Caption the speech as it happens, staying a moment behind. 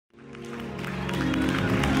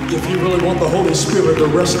If you really want the Holy Spirit to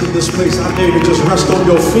rest in this place, I dare you to just rest on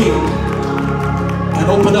your feet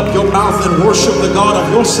and open up your mouth and worship the God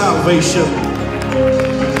of your salvation.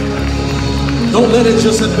 Don't let it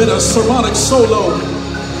just have been a sermonic solo,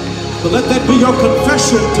 but let that be your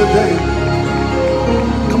confession today.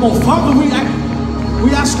 Come on, Father, we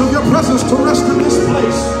ask of your presence to rest in this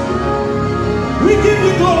place. We give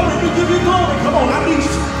you glory, we give you glory. Come on, I need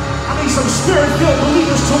some spirit-filled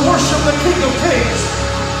believers to worship the King of Kings,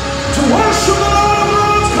 to worship the Lord of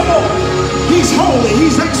Lords. Come on, he's holy,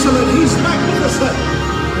 he's excellent, he's magnificent.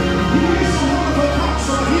 He is the wonderful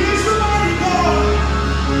counselor, he is the mighty God,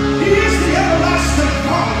 he is the everlasting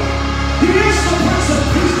Father, he is the Prince of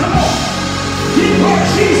Peace. Come on, give Lord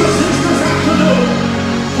Jesus this afternoon.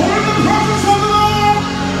 For in the presence of the Lord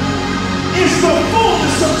is the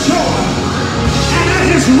fullness of joy, and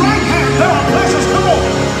at his right hand there are pleasures. Come on,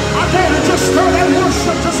 I dare to just stir that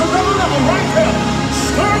worship just another level right there.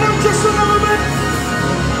 Stir them just a little bit.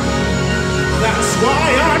 That's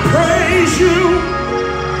why I praise you,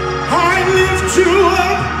 I lift you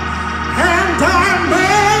up, and I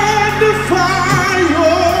magnify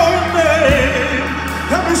your name.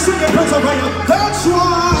 Let me sing it, Pennsylvania. That's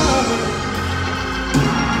why.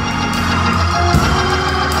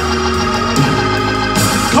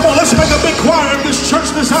 Come on, let's make a big choir in this church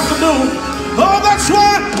this afternoon. Oh, that's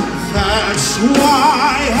why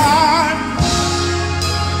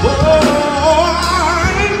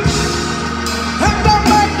and I'm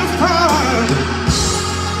magnified.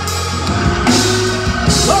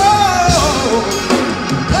 Oh,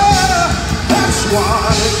 yeah, that's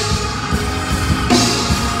why.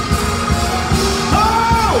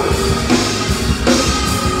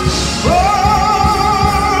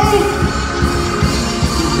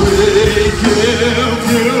 We give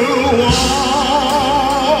you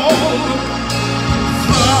all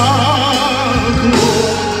the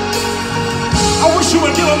glory. I wish you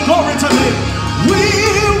would give him glory today. We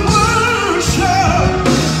worship.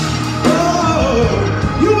 Oh,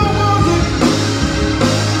 you are worthy.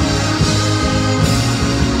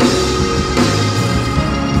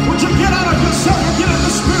 Would you get out of yourself and get in the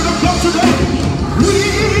Spirit of God today? We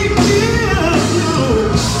give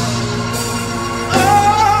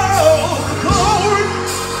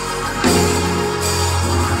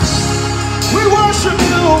you worship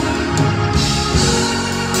you.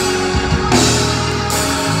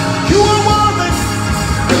 You are worthy.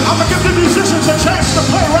 I'm going to give the musicians a chance to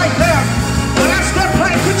play right there. And as they're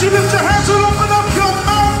playing, could you lift your hands and open up your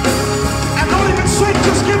mouth? And don't even sing,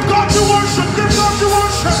 just give God your worship. Give God your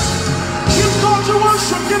worship. Give God your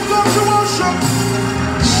worship. Give God your worship.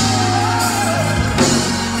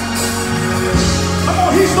 Come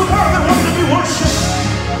on, he's the one that wants to be worshipped.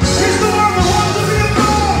 He's the one that wants to be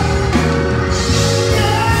adored.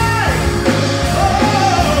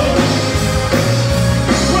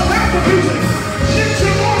 Music. Lift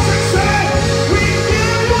your voice and say, we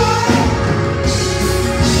give you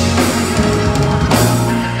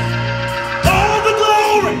all the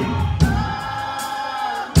glory.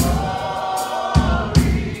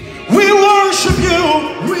 We worship you.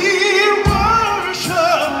 We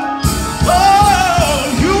worship. Oh,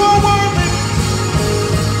 you are worthy.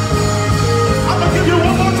 I'm going to give you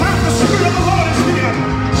one more time. The Spirit of the Lord is here.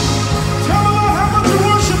 Tell the Lord how much you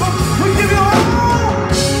worship him. We give you all.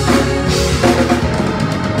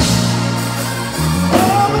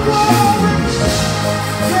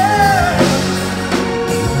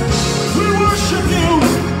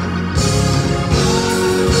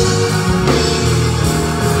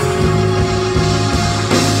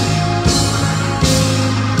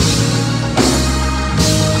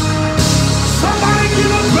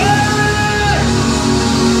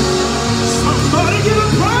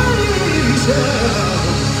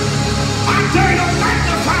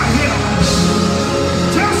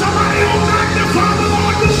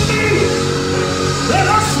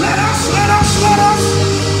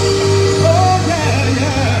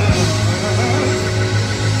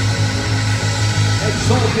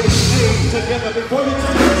 Together before you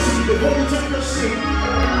take your seat,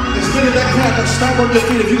 let's get in that clap and stand on your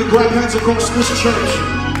feet. If you can grab hands across this church,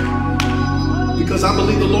 because I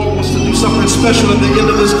believe the Lord wants to do something special at the end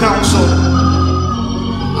of this council.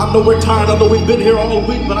 I know we're tired, I know we've been here all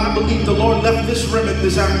week, but I believe the Lord left this remnant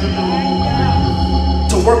this afternoon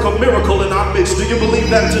to work a miracle in our midst. Do you believe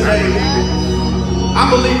that today? I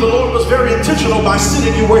believe the Lord was very intentional by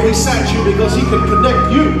sitting you where he sat you, because he can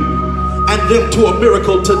connect you and them to a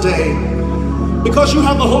miracle today. Because you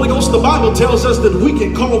have the Holy Ghost, the Bible tells us that we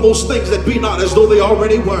can call those things that be not as though they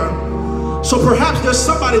already were. So perhaps there's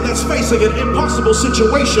somebody that's facing an impossible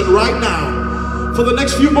situation right now. For the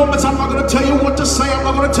next few moments, I'm not going to tell you what to say. I'm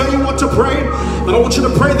not going to tell you what to pray. But I want you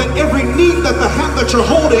to pray that every need that the hand that you're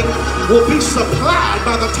holding will be supplied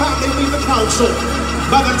by the time they leave the council.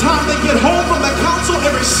 By the time they get home from the council,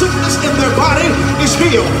 every sickness in their body is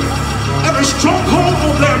healed. Every stronghold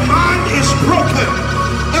on their mind is broken.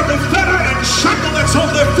 Every fetter and shackle that's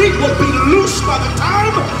on their feet will be loosed by the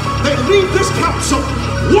time they leave this council.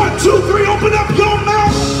 1, 2, 3, open up your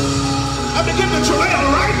mouth and begin to travail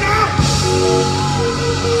right now.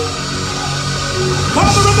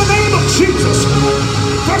 Father, in the name of Jesus,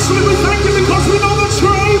 firstly we thank you because we know that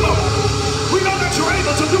you're able. We know that you're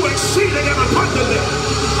able to do exceeding and abundantly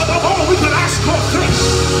above all we can ask or think.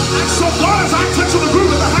 And so God, as I touch and agree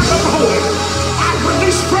with the hand of the Holy, I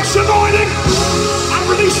release fresh anointing. I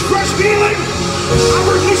release fresh healing. I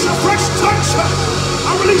release a fresh touch.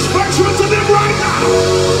 I release virtue into them right now.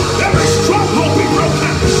 Every stronghold be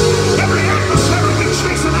broken. Every adversary be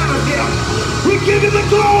chasing out of here. We give you the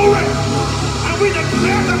glory. And we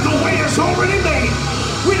declare that the way is already made.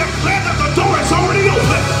 We declare that the door is already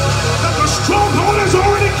open. That the stronghold is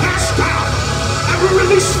already cast down. And we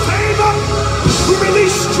release favor. We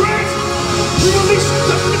release strength. We release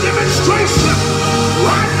the demonstration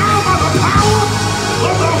right now by the power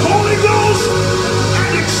of the Holy Ghost.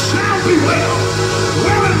 And it shall be well.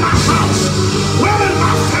 Well in my house. Well in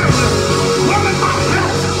my family. Well in my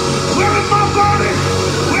health. Well in my body.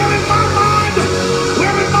 Well in my mind.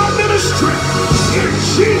 Well in my ministry. In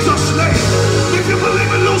Jesus' name. If you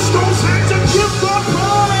believe in those stones, hands and give God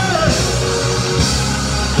praise.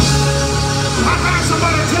 I got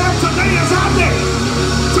somebody tell them today is our day.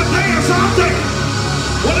 Today is our day.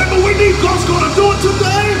 Whatever we need, God's going to do it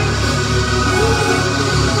today.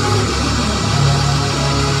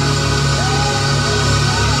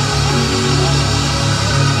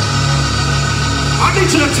 I need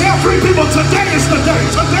you to tell 3 people today is the day.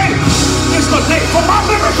 Today is the day for my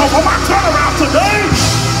miracle, for my turnaround today.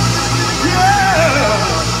 Yeah.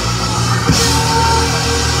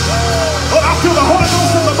 Oh, I feel the Holy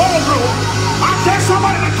Ghost in the ballroom. I dare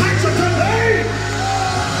somebody to catch it today.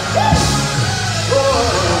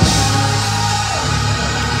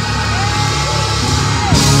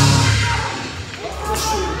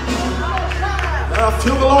 I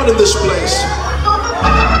feel the Lord in this place.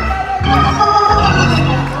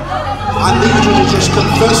 I need you to just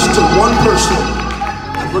confess to one person.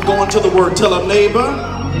 And we're going to the word. Tell a neighbor,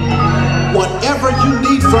 whatever you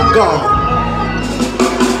need from God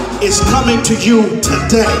is coming to you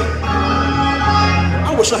today.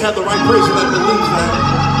 I wish I had the right person that believes that.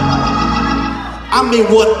 I mean,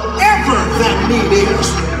 whatever that need is,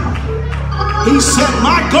 he said,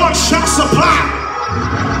 my God shall supply.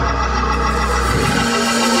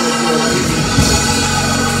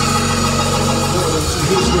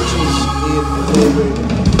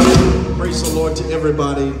 Praise the Lord to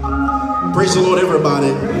everybody. Praise the Lord,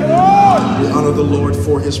 everybody. We honor the Lord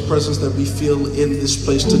for his presence that we feel in this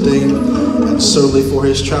place today, and certainly for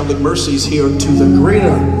his traveling mercies here to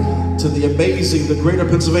the amazing, the Greater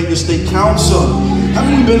Pennsylvania State Council.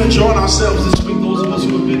 Haven't we been enjoying ourselves this week? Those of us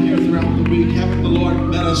who have been here throughout the week, haven't the Lord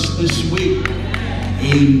met us this week?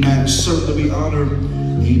 Amen. Certainly we honor,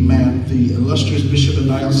 amen, the illustrious Bishop and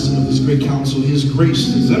Diocesan of this great council, his grace,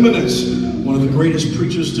 his eminence, one of the greatest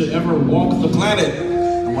preachers to ever walk the planet,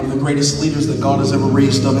 and one of the greatest leaders that God has ever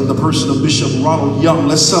raised up in the person of Bishop Ronald Young.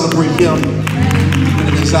 Let's celebrate him. Even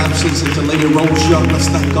in his absence, and to Lady Rose Young, let's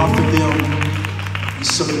thank God for them. And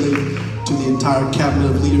certainly to the entire cabinet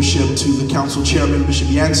of leadership, to the council chairman, Bishop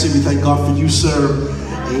Yancey, we thank God for you, sir.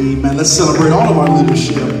 Amen. Let's celebrate all of our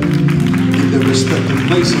leadership in their respective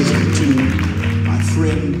places. And to my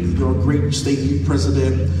friend, your great state youth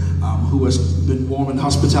president, who has been warm in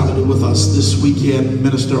hospitality with us this weekend,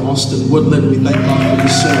 Minister Austin Woodland, we thank God for you,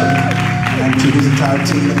 sir. And to his entire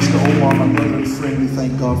team, Minister Omar, my brother and friend, we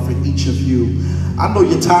thank God for each of you. I know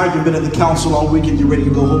you're tired, you've been in the council all weekend, you're ready to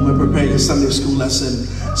go home and prepare your Sunday school lesson,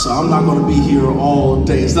 so I'm not going to be here all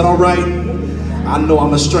day. Is that all right? I know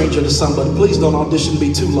I'm a stranger to some, but please don't audition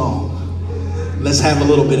me too long. Let's have a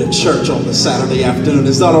little bit of church on the Saturday afternoon.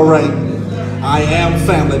 Is that all right? I am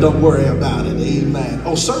family, don't worry about it. Amen.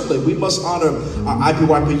 Oh, certainly, we must honor our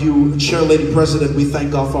IPYPU Chair Lady President. We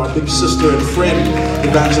thank God for our big sister and friend,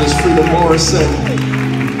 Evangelist Frida Morrison.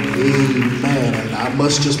 Amen. And I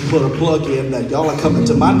must just put a plug in that y'all are coming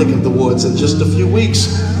to my neck of the woods in just a few weeks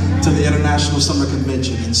to the International Summer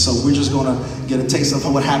Convention. And so we're just going to get a taste of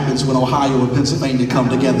what happens when Ohio and Pennsylvania come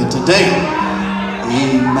together today.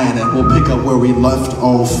 Amen. And we'll pick up where we left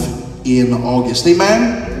off in August.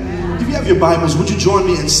 Amen. If you have your Bibles, would you join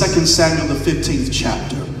me in 2 Samuel, the 15th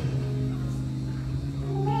chapter?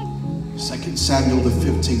 2 Samuel, the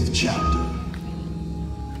 15th chapter.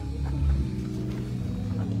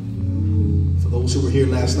 those who were here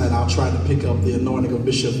last night, I'll try to pick up the anointing of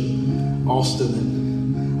Bishop Austin,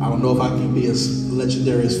 and I don't know if I can be as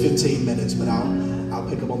legendary as 15 minutes, but I'll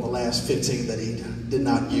pick up on the last 15 that he did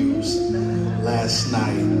not use last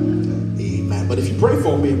night. Amen. But if you pray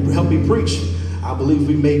for me and help me preach, I believe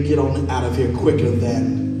we may get on out of here quicker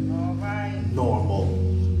than normal.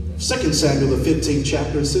 2 Samuel, the 15th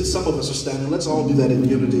chapter. And since some of us are standing, let's all do that in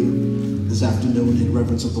unity this afternoon in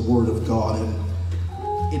reverence of the Word of God.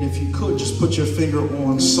 And if you could, just put your finger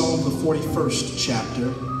on Psalm, the 41st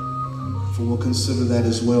chapter, for we'll consider that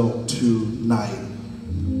as well tonight.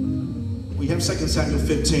 We have 2 Samuel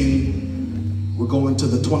 15. We're going to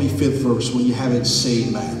the 25th verse. When you have it, say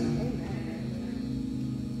amen.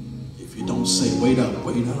 If you don't say, wait up,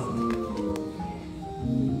 wait up.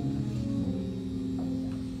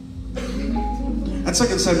 At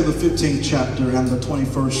 2 Samuel, the 15th chapter and the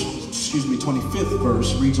 25th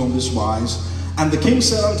verse reads on this wise. And the king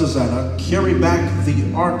said unto Zadok, carry back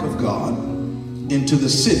the ark of God into the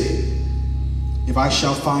city. If I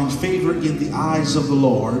shall find favor in the eyes of the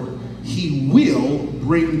Lord, he will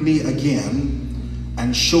bring me again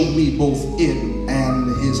and show me both it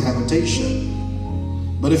and his habitation.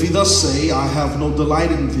 But if he thus say, I have no delight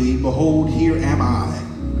in thee, behold, here am I.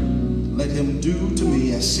 Let him do to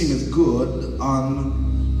me as seemeth good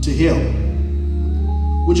unto him.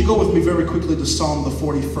 Would you go with me very quickly to Psalm, the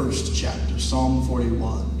 41st chapter, Psalm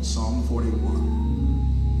 41, Psalm 41.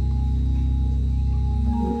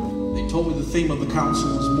 They told me the theme of the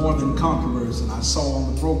council was more than conquerors, and I saw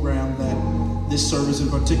on the program that this service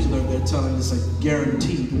in particular, they're telling us a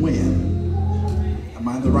guaranteed win. Am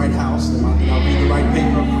I in the right house? Am I reading the right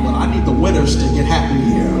paper? Well, I need the winners to get happy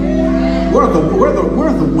here. Where are the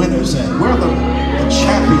winners at? Where are the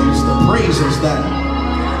champions, the praisers that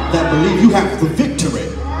believe you have the victory?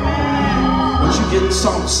 Once you get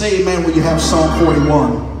Psalm, say amen when you have Psalm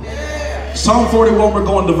 41. Psalm 41, we're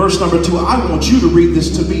going to verse number 2. I want you to read this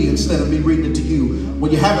to me instead of me reading it to you. When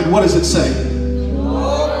you have it, what does it say?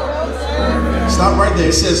 Stop right there.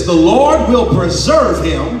 It says, the Lord will preserve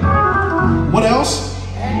him. What else?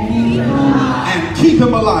 And keep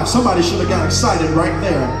him alive. Somebody should have got excited right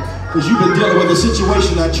there, because you've been dealing with a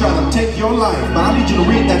situation that tried to take your life. But I need you to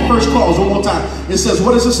read that first clause one more time. It says,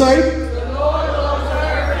 what does it say?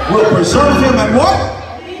 Will preserve him and what?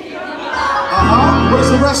 What does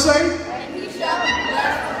the rest say?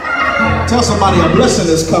 Tell somebody a blessing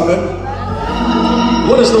is coming.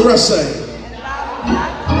 What does the rest say?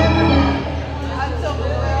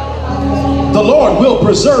 The Lord will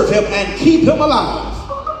preserve him and keep him alive,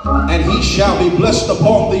 and he shall be blessed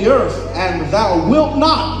upon the earth, and thou wilt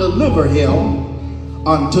not deliver him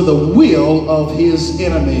unto the will of his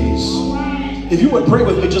enemies. If you would pray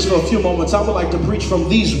with me just for a few moments, I would like to preach from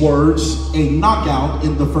these words: a knockout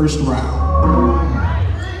in the first round.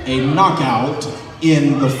 A knockout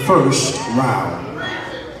in the first round.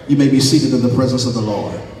 You may be seated in the presence of the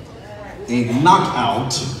Lord. A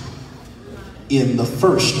knockout in the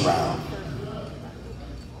first round.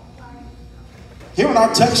 Here in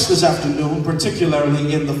our text this afternoon,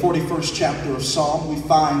 particularly in the 41st chapter of Psalm, we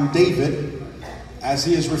find David as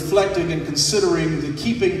he is reflecting and considering the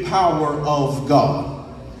keeping power of God.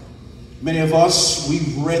 Many of us,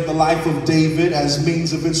 we've read the life of David as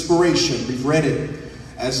means of inspiration. We've read it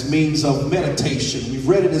as means of meditation. We've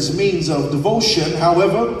read it as means of devotion.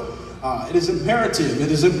 However, it is imperative,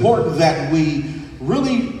 it is important that we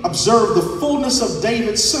really observe the fullness of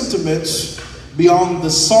David's sentiments beyond the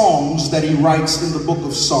songs that he writes in the book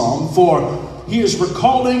of Psalm, for he is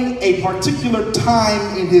recalling a particular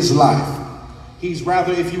time in his life. He's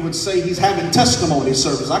rather, if you would say, he's having testimony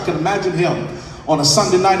service. I can imagine him on a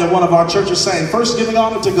Sunday night in one of our churches saying, first giving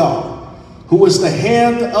honor to God, who is the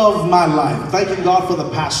head of my life. Thanking God for the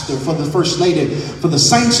pastor, for the first lady, for the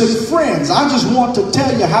saints and friends. I just want to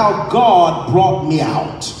tell you how God brought me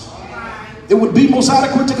out. It would be most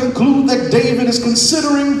adequate to conclude that David is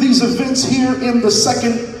considering these events here in the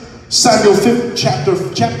 2 Samuel chapter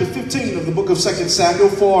 15 of the book of 2 Samuel.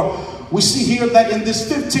 For we see here that in this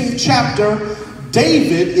 15th chapter,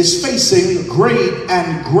 David is facing great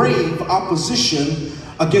and grave opposition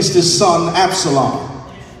against his son Absalom.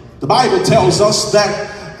 The Bible tells us that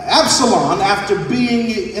Absalom, after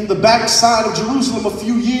being in the backside of Jerusalem a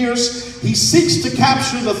few years, he seeks to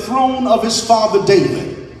capture the throne of his father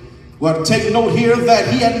David. Well, take note here that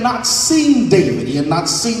he had not seen David. He had not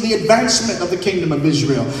seen the advancement of the kingdom of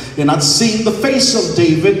Israel. He had not seen the face of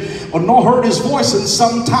David, or nor heard his voice in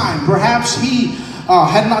some time. Perhaps he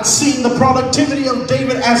had not seen the productivity of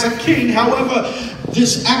David as a king. However,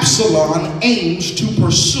 this Absalom aims to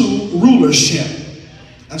pursue rulership.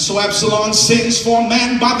 And so Absalom sends for a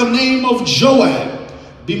man by the name of Joab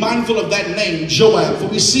Be mindful of that name, Joab. For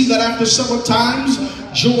we see that after several times,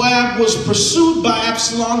 Joab was pursued by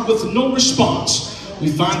Absalom with no response.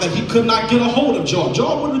 We find that he could not get a hold of Joab.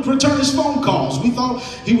 Joab wouldn't return his phone calls. We thought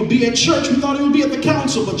he would be at church. We thought he would be at the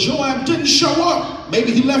council. But Joab didn't show up.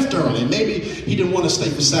 Maybe he left early. Maybe he didn't want to stay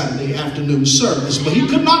for Saturday afternoon service. But he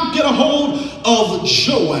could not get a hold of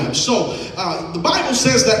Joab. So the Bible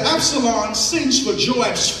says that Absalom sends for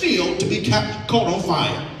Joab's field to be caught on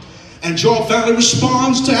fire. And Joab finally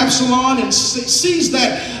responds to Absalom and sees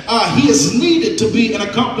that he is needed to be an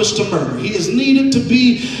accomplice to murder. He is needed to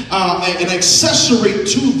be an accessory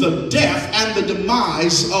to the death and the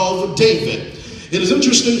demise of David. It is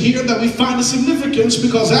interesting here that we find the significance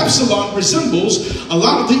because Absalom resembles a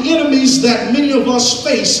lot of the enemies that many of us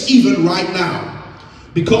face even right now.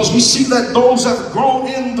 Because we see that those have grown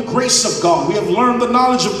in the grace of God. We have learned the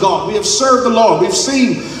knowledge of God. We have served the Lord. We've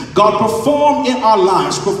seen God perform in our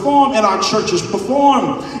lives, perform in our churches,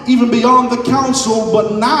 perform even beyond the council.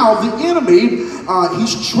 But now the enemy,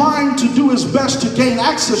 he's trying to do his best to gain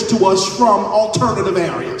access to us from alternative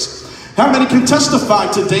areas. How many can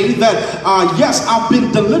testify today that, yes, I've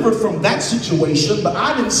been delivered from that situation, but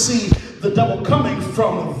I didn't see the devil coming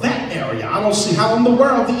from that area. I don't see how in the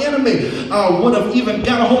world the enemy would have even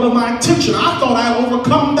got a hold of my attention. I thought I had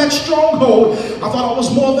overcome that stronghold. I thought I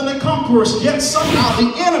was more than a conqueror. Yet somehow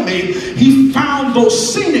the enemy, he found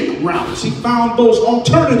those scenic routes. He found those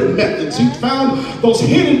alternative methods. He found those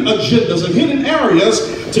hidden agendas and hidden areas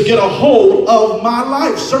to get a hold of my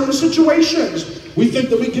life. Certain situations we think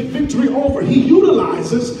that we get victory over. He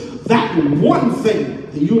utilizes that one thing.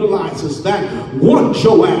 He utilizes that one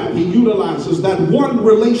Joab. He utilizes that one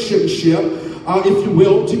relationship, if you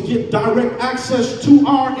will, to get direct access to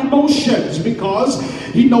our emotions, because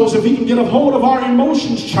he knows if he can get a hold of our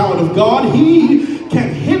emotions, child of God, he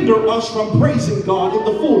can hinder us from praising God in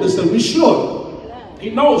the fullness that we should. He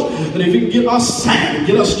knows that if he can get us sad,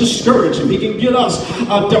 get us discouraged, if he can get us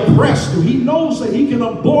depressed, he knows that he can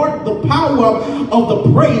abort the power of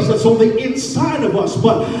the praise that's on the inside of us.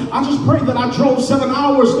 But I just pray that I drove 7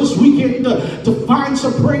 hours this weekend to find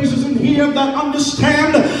some praises in here that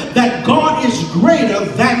understand that God is greater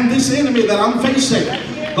than this enemy that I'm facing.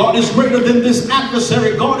 God is greater than this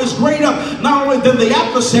adversary. God is greater not only than the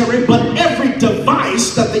adversary, but every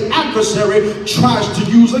device that the adversary tries to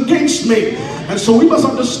use against me. And so we must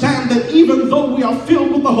understand that even though we are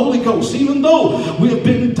filled with the Holy Ghost, even though we have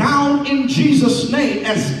been down in Jesus' name,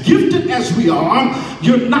 as gifted as we are,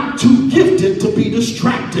 you're not too gifted to be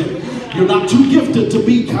distracted. You're not too gifted to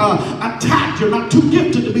be attacked. You're not too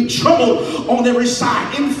gifted to be troubled on every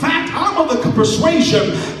side. In fact, I'm of the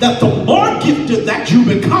persuasion that the more gifted that you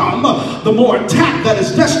become, the more attack that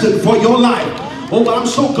is destined for your life. Oh, but I'm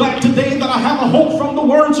so glad today that I have a hope from the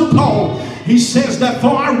words of Paul. He says that, for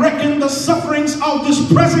I reckon the sufferings of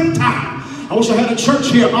this present time, I wish I had a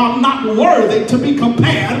church here, are not worthy to be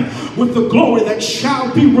compared with the glory that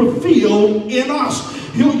shall be revealed in us.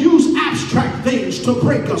 He'll use abstract things to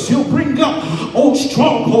break us. He'll bring up old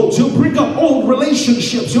strongholds. He'll bring up old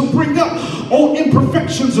relationships. He'll bring up old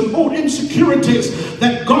imperfections and old insecurities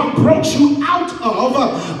that God brought you out of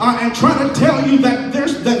and try to tell you that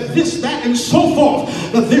there's this, that, and so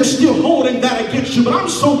forth, that they're still holding that against you. But I'm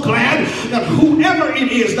so glad that whoever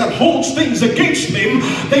it is that holds things against me,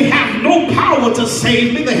 they have no power to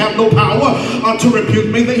save me. They have no power to rebuke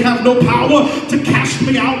me. They have no power to cast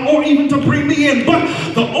me out or even to bring me in. But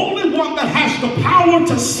the only one that has the power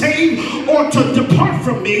to save or to depart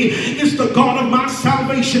from me is the God of my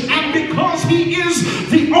salvation. And because he is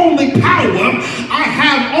the only power, I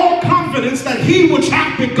have all confidence that he which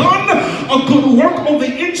hath begun a good work on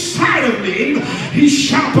the inside of me, he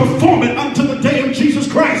shall perform it unto the day of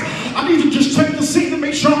Jesus Christ. I need to just check the scene to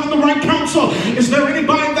make sure I'm in the right counsel. Is there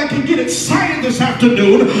anybody that can get excited this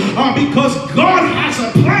afternoon? Because God has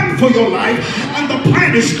a plan for your life, and the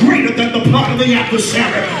plan is greater than the plot of the adversary.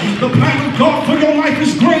 The plan of God for your life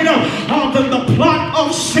is greater than the plot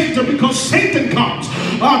of Satan, because Satan comes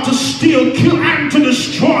to steal, kill, and to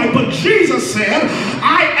destroy. But Jesus said,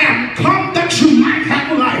 I am come that you might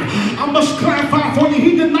have life. I must clarify for you,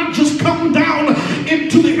 he did not just come down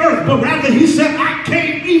into the earth, but rather he said, I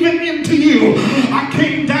came even into you. I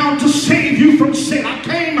came down to save you from sin. I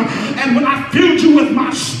came, and when I filled you with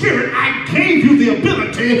my spirit, I gave you the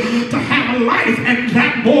ability to have a life, and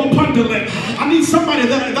that more abundantly. I need somebody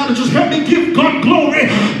that'll just help me give God glory,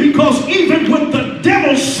 because even when the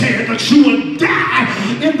devil said that you would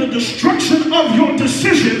die in the destruction of your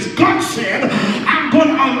decisions, God said, I'm going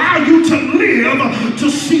to allow you to live to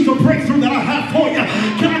see the breakthrough that I have for you.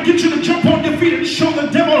 Can I get you to jump on your feet and show the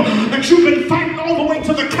devil that you've been fighting all the way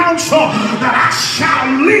to the council that I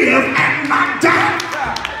shall live and not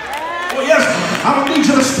die? need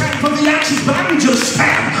you to stand for the actions, but I need you to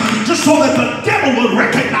stand just so that the devil will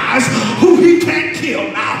recognize who he can't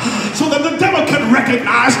kill now. So that the devil can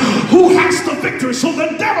recognize who has the victory. So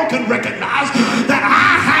the devil can recognize that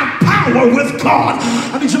I have power with God.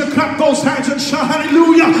 I need you to clap those hands and shout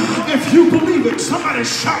hallelujah if you believe it. Somebody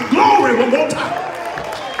shout glory one more time.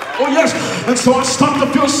 Oh yes, and so I start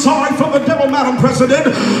to feel sorry for the devil, Madam President,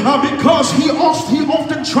 because he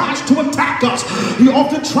often tries to attack us. He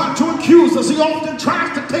often tries to accuse us. He often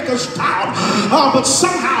tries to take us down. But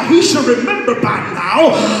somehow he should remember by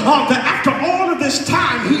now that after all of this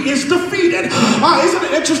time, he is defeated. Isn't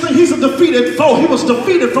it interesting? He's a defeated foe. He was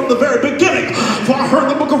defeated from the very beginning. For I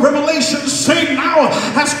heard the book of Revelation say now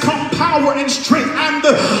has come power and strength and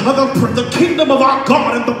the kingdom of our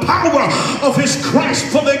God and the power of his Christ.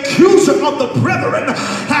 For the accuser of the brethren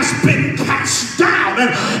has been cast down.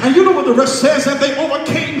 And you know what the rest says? That they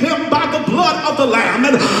overcame him by the blood of the Lamb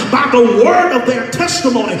and by the word of their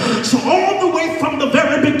testimony. So all the way from the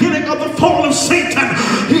very beginning of the fall of Satan,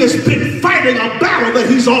 he has been fighting a battle that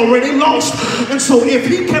he's already lost. And so if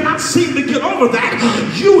he cannot seem to get over that,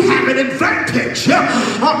 you have an advantage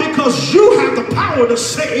because you have the power to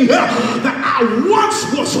say that I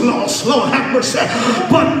once was lost, Lord have mercy,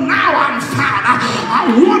 but now I'm found.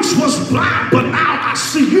 I once was blind, but now I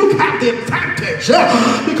see. You have the advantage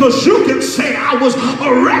because you can say I was a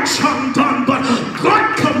wretch undone, but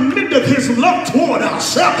God commended his love toward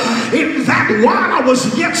us in that while I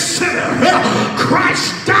was yet sinner,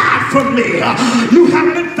 Christ died for me. You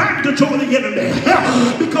have an advantage over the enemy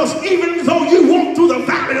because even though you walk through the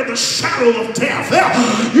valley of the shadow of death,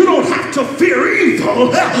 you don't have to fear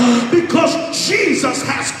evil because Jesus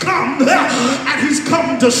has come and he's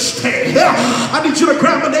come to stay. I need you to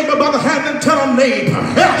grab a neighbor by the hand and tell a neighbor,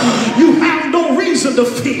 you have no reason to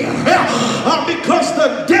fear because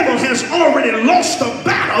the devil has already lost the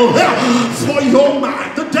battle for your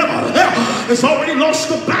mind. The devil has already lost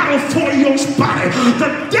the battle for your body.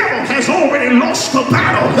 The devil has already lost the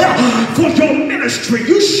battle for your ministry.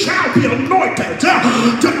 You shall be anointed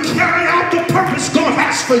to carry out the purpose God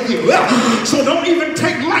has for you. So don't even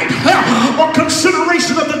take light or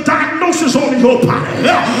consideration of the diagnosis on your body.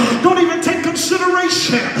 Don't even take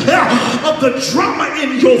consideration of the drama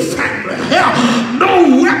in your family.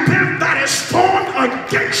 No weapon that is formed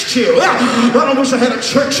against you. I wish I had a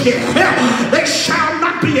church here. They shall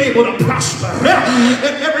not be able to prosper.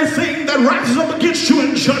 And everything that rises up against you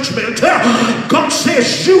in judgment, God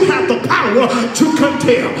says you have the power to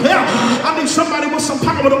condemn. I need somebody with some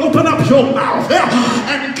power to open up your mouth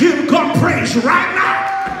and give God praise right now.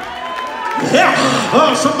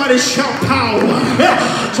 Somebody shout power.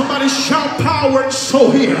 Somebody shout power. And so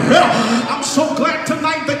here, I'm so glad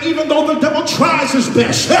tonight that even though the devil tries his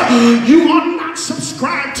best, you are not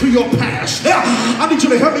subscribed to your past. I need you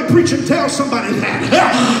to help me preach and tell somebody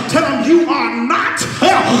that. Tell them you are not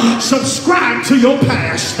subscribed to your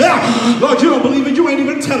past. Lord, you don't believe it, you ain't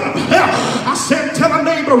even tell them. I said tell a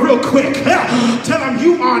neighbor real quick. Tell them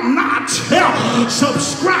you are not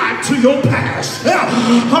subscribed to your past.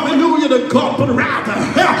 Hallelujah to God, but rather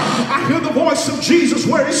I hear the voice of Jesus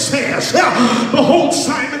where he says, behold,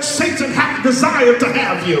 Simon, Satan hath desired to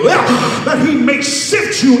have you, that he may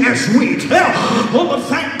sift you as wheat. Oh, but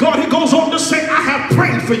thank God he goes on to say, I have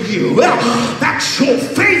prayed for you, that your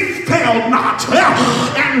faith fail not.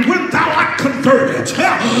 And when thou art converted,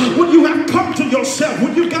 when you have come to yourself,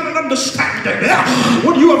 when you got an understanding,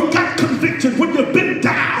 when you have got convicted, when you've been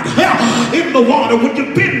down in the water, when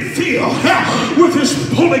you've been filled with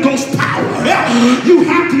his Holy Ghost power, you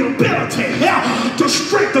have the ability to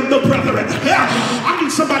strengthen the brethren. I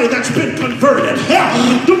need somebody that's been converted.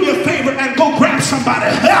 Do me a favor and go grab somebody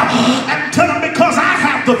and tell them, because I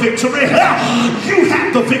have the victory, you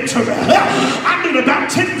have the victory. I need about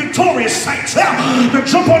 10 victorious saints to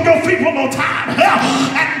jump on your feet one more time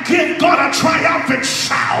and give God a triumphant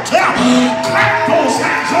shout. Clap those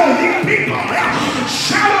hands, all you people.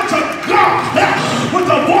 Shout unto God with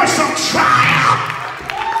the voice of triumph.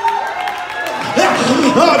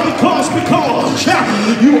 Because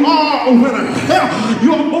you are a winner.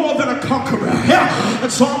 You are more than a conqueror.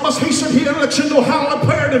 And so I must hasten here and let you know how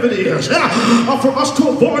imperative it is for us to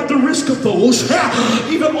avoid the risk of those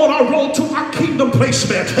even on our road to our kingdom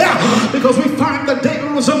placement, because we find that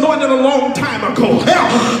David was anointed a long time ago,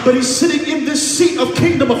 but he's sitting in this seat of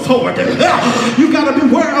kingdom authority. You got to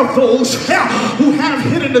beware of those who have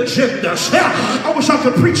hidden agendas. I wish I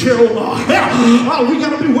could preach here, Omar. We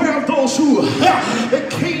got to beware of those who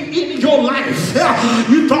came in your life.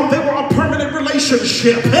 You thought they were a permanent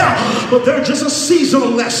relationship, but they're just a seasonal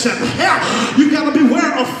lesson. You got to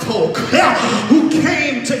beware of folk who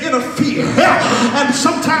came to interfere. And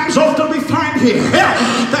sometimes often we find here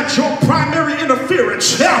that your primary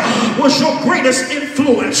interference was your greatest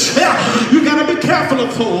influence. You got to be careful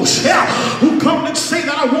of those who come and say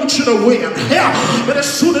that I want you to win. But as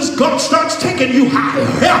soon as God starts taking you higher,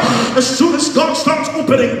 as soon as God starts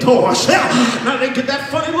opening doors, now they get that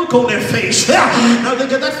funny look on their face. Now they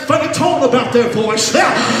get that funny tone about their voice.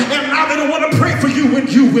 And now they don't want to pray for you when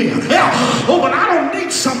you win. Oh, but I don't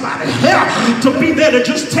need somebody to be there to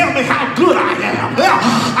just tell me how good I am.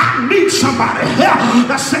 I need somebody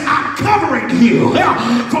that says, I'm covering you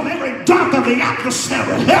from every dart of the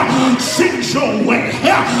adversary sends your way.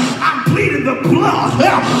 I'm pleading the blood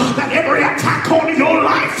that every attack on your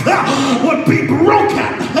life would be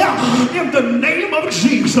broken in the name of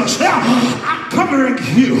Jesus. I'm covering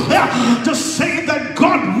you to say that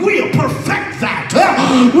God will perfect that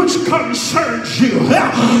which concerns you.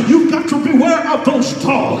 You've got to beware of those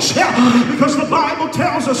dogs, because the Bible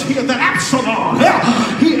tells us here that Absalom,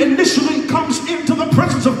 he initially comes into the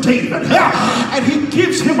presence of David and he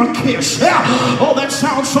gives him a kiss. Oh, that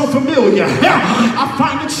sounds so familiar. I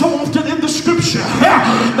find it so often in the scripture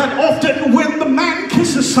that often when the man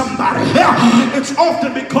kisses somebody, it's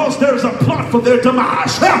often because there's a plot for their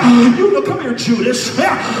demise. You know, come here, Judas.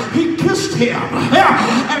 He kissed him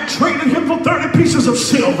and traded him for 30 pieces of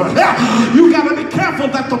silver. You got to be careful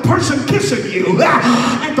that the person kissing you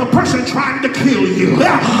ain't the person trying to kill you.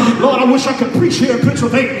 Lord, I wish I could preach here in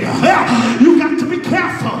Pennsylvania. You got to be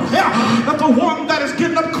careful that the one that is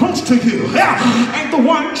getting up close to you ain't the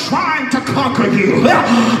one trying to conquer you.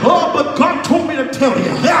 Oh, but God told me to tell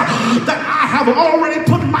you that I have already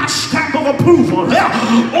put my stamp of approval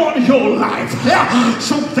on your life.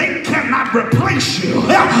 So they cannot replace you.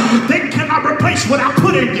 They cannot replace what I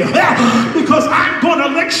put in you, because I'm going to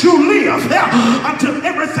let you live until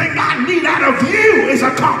everything I need out of you is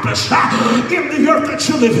accomplished in the earth that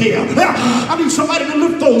you live in. I need somebody to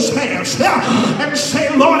lift those hands and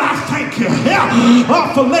say, Lord, I thank you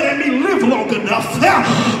for letting me live long enough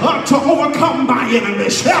to overcome my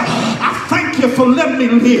enemies. I thank you for letting me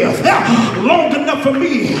live long enough for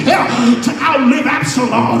me to outlive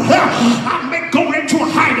Absalom. I may go into a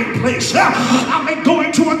hiding place. I may go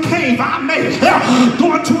into a cave. I may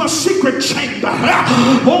go into a secret chamber.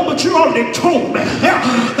 Oh, but you already told me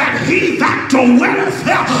that he that dwelleth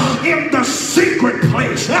in the secret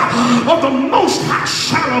place of the Most High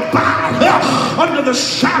shall abide under the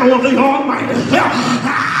shadow of the Almighty.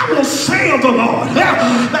 I will say of the Lord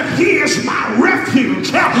that he is my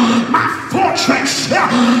refuge, my fortress.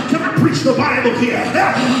 Can I preach the Bible here?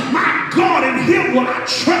 My God, in him will I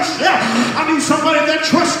trust. I need somebody that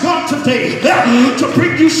trusts God today to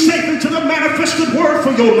bring you safely to the manifested word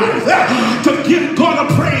for your life, to give God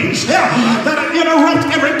a praise that'll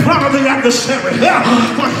interrupt every plot of the adversary.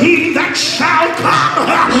 For he that shall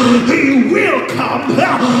come, he will come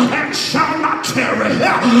and shall not tarry.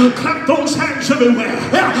 Clap those hands everywhere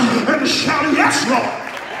and shout, yes, Lord.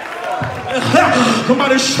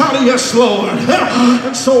 Somebody shout, yes, Lord.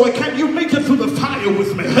 And so can you make it through the fire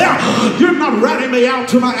with me? You're not ratting me out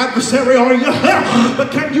to my adversary, are you?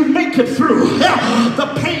 But can you make it through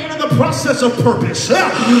the pain and the process of purpose?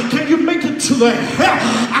 Can you make it to there?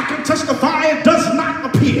 I can testify it does not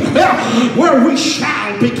appear where we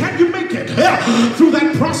shall be. Can you make it through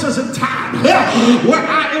that process in time where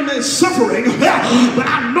I am in suffering, but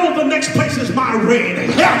I know the next place is my reign?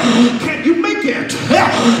 Can you make it,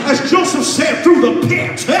 as Joseph said, through the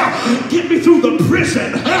pit? Get me through the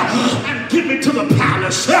prison and get me to the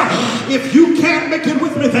palace. If you can't make it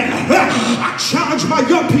with me there, I challenge my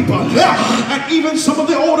young people and even some of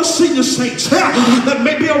the older senior saints that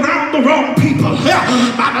may be around the wrong people.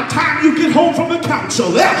 By the time you get home from the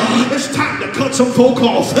council, it's time to cut some folk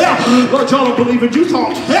off. Lord, y'all don't believe it. You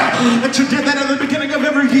thought that you did that at the beginning of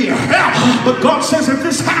every year. But God says at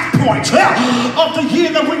this half point of the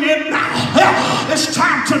year that we're in now, it's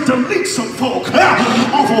time to delete some folk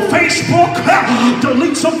off of Facebook,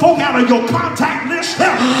 delete some folk out of your contact list,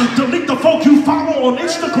 delete the folk you follow on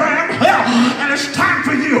Instagram, and it's time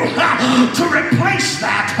for you to replace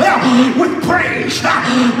that with praise,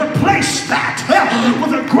 replace that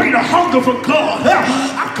with a greater hunger for God.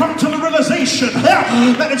 I've come to the realization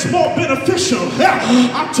that it's more beneficial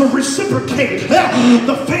to reciprocate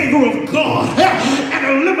the favor of God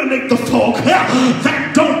and eliminate the folk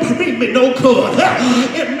that don't mean me no good.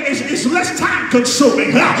 It's less time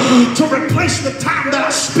consuming to replace the time that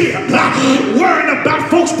I spend worrying about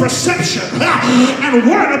folks' perception and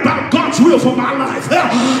worrying about God's will for my life.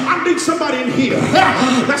 I need somebody in here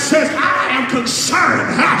that says, I am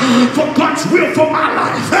concerned for God's will for my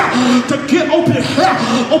life. To get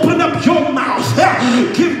open up your mouth,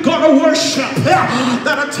 give God a worship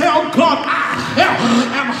that'll tell God, I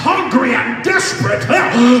am hungry and desperate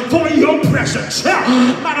for your presence.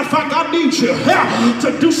 Matter of fact, I need you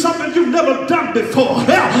to do something you've never done before.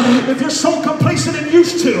 If you're so complacent and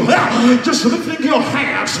used to just lifting your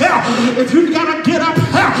hands, if you gotta get up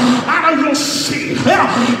out of your seat,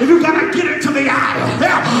 if you gotta get into the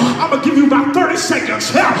aisle, I'm gonna give you about 30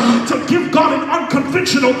 seconds to give God an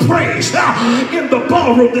unconventional praise in the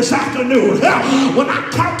ballroom this afternoon. When I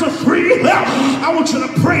count to 3, I want you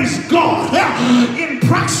to praise God in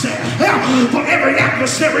process for every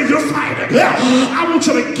adversary you're fighting. I want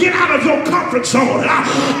you to get out of your comfort zone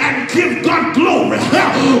and give God glory.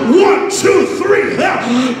 1, 2, 3.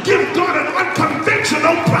 Give God an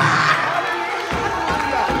unconventional praise.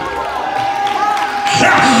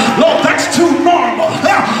 Lord, that's too normal.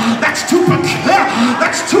 That's too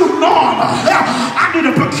normal. I need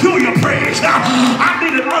a peculiar praise. I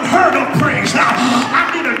need an unheard of praise.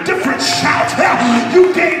 I need a different shout.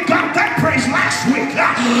 You gave God that praise last week.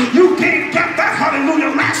 You gave God that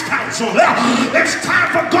hallelujah last council. It's time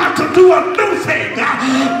for God to do a new thing.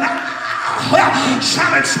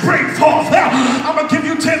 Shall it spring forth? I'm going to give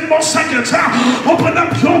you 10 more seconds. Open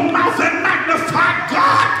up your mouth and magnify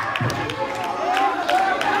God.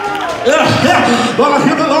 Well, I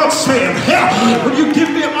hear the Lord saying, when you give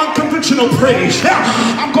me an unconventional praise,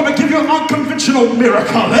 I'm going to give you an unconventional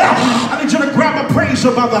miracle. I need you to grab a praiser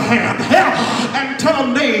by the hand and tell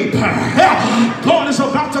a neighbor, God is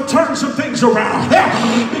about to turn some things around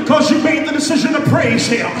because you made the decision to praise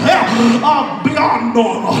him beyond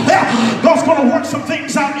normal. God's going to work some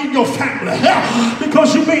things out in your family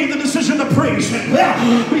because you made the decision to praise him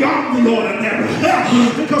beyond the ordinary,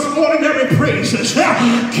 because ordinary praises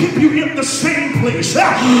keep you in the same place.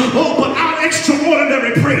 But our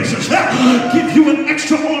extraordinary praises give you an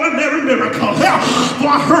extraordinary miracle. For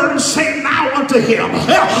I heard him say now unto him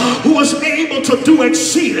who is able to do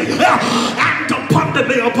exceeding and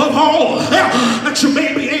abundantly above all that you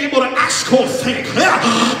may be able to ask or think,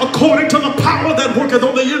 according to the power that worketh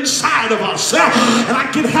on the inside of us. And I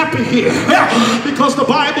get happy here because the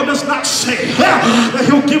Bible does not say that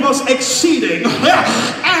he'll give us exceeding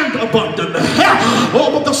and abundant.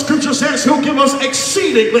 But the scripture says he'll give us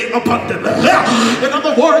exceedingly abundantly. In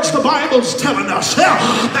other words, the Bible's telling us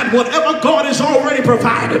that whatever God has already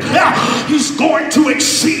provided, he's going to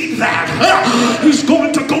exceed that. He's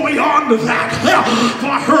going to go beyond that. For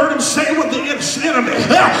I heard him say, when the enemy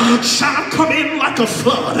shall come in like a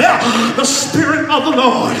flood, the Spirit of the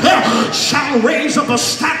Lord shall raise up a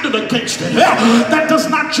standard against it. That does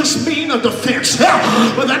not just mean a defense,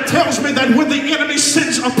 but that tells me that when the enemy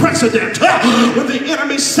sets a precedent, when the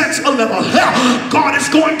enemy sets a level, God is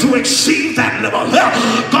going to exceed that level.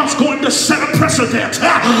 God's going to set a precedent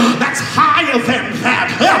that's higher than that,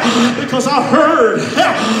 because I heard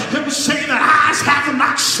him say that eyes have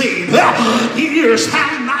not seen, ears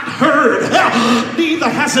have not heard, neither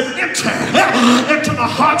has it entered into the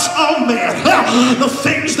hearts of men the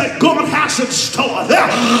things that God has in store.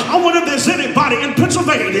 I wonder if there's anybody in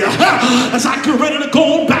Pennsylvania, as I get ready to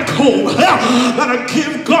go back home, that'll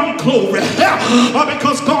give God glory,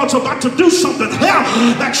 because God's about to do something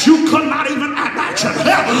that you could not even imagine.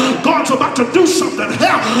 God's about to do something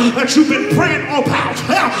that you've been praying about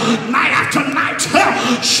night after night,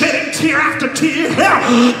 shedding tear after tear.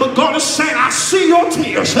 But God is saying, I see your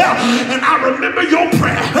tears and I remember your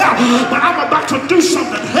prayer, but I'm about to do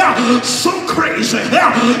something so crazy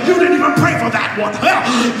you didn't even pray for that one.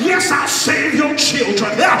 Yes, I'll save your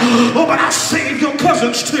children, but I'll save your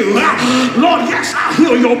cousins too. Lord, yes, I'll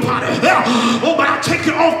heal your body, but I'll take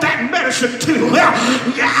you off that medicine too.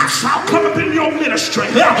 Yes, I'll come up in your ministry,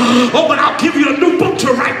 but I'll give you a new book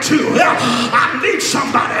to write too. I need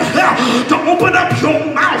somebody to open up your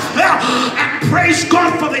mouth and praise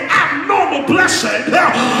God for the abnormal blessing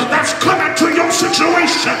that's coming to your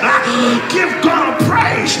situation. Give God a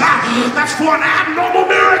praise that's for an abnormal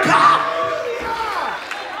miracle.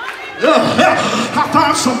 I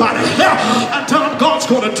found somebody and tell them God's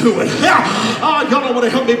going to do it. Y'all don't want to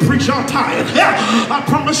help me preach, y'all tired. I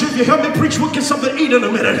promise you, if you help me preach, we'll get something to eat in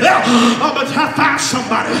a minute. But I found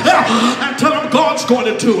somebody and tell them God's going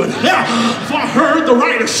to do it. For I heard the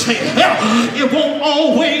writer say, it won't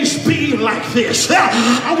always be like this.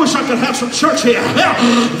 I wish I could have some church here.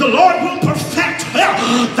 The Lord will perfect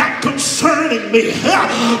that concerning me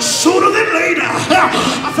sooner than later.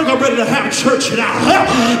 I think I'm ready to have church now.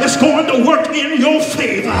 It's going to work in your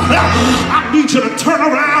favor. I need you to turn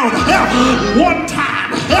around one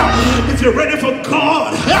time if you're ready for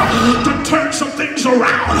God to turn some things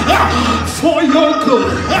around for your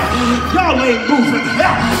good, y'all ain't moving.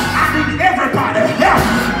 I need everybody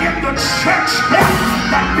in the church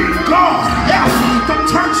that need God to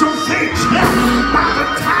turn some things. By the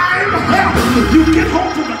time you get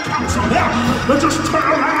home from the council, to just turn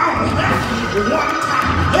around one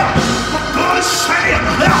time. But God is saying,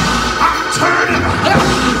 I'm turning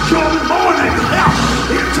your mourning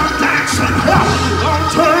into dancing. I'm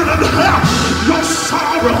turning your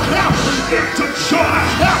sorrow into joy.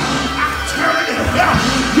 I'm turning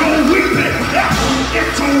your weeping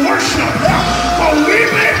into worship. For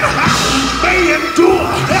weeping may endure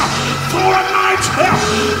for a night,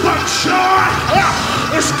 but joy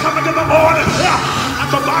is coming in the morning. And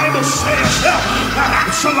the Bible says that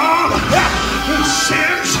Absalom, he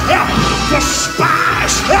sends the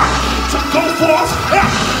spies to go forth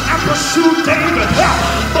and pursue David.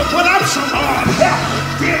 But what Absalom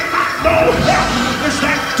did not know is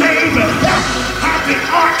that David had the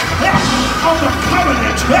ark of the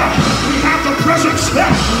covenant. He had the presence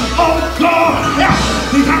of God.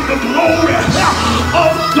 He had the glory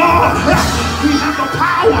of God. He had the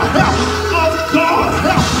power of God.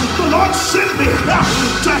 The Lord sent me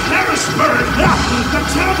to Harrisburg to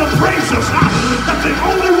tell the praisers that the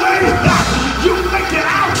only way you make it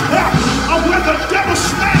out of where the devil's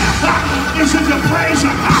snare is if you praise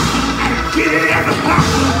him and get in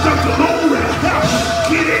the glory.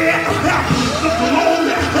 Get in the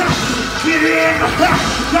glory. Get in.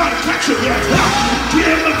 Y'all ain't catch it yet. Get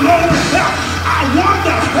in the glory. I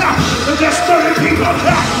wonder if there's 30 people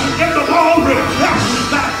in the ballroom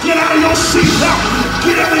that get out of your seat,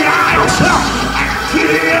 get in the aisles, and get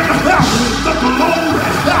in the glory.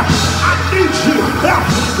 I need you,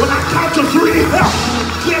 when I count to 3,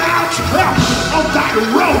 get out of that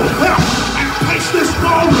row and pace this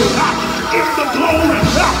ballroom in the glory.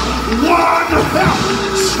 1,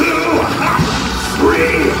 2,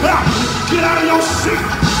 3. Get out of your seat.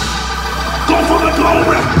 Go for the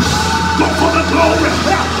glory. Go for the glory.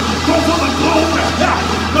 Go for the glory.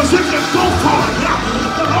 Because if you go for it,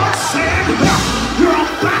 the Lord said, you're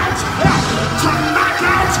about to knock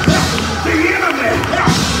out the enemy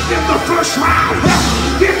in the first round.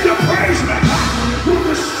 If you praise me, you'll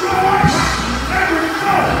destroy every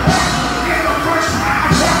foe in the first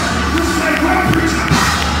round. You say, well, preacher,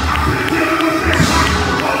 I've been dealing with this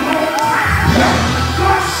for a long time.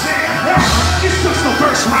 God said, it's just the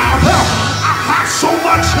first round. I've had so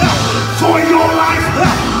much for your life.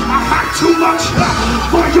 I've had too much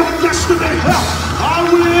for your destiny. I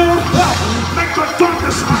will make the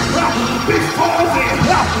darkness before thee.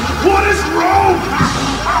 What is wrong?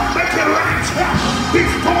 I'll make it right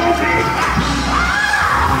before thee.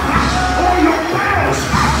 All your battles,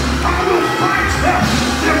 I will fight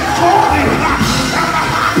before thee.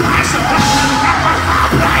 At the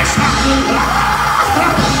high price,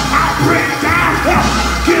 I'll bring down.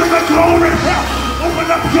 Give the glory. Open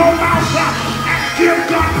up your mouth and give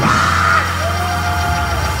God praise.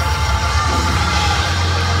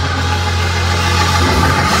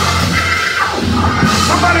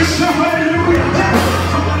 Somebody shout hallelujah.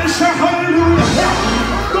 Somebody shout hallelujah.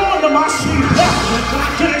 I'm going to my seat. When I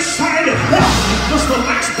get excited, just the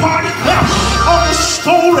last part of the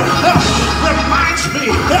story reminds me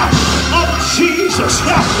of Jesus.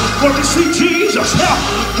 When we see Jesus,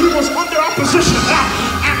 he was under opposition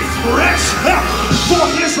and threats for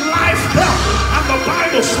his life. And the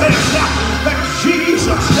Bible says that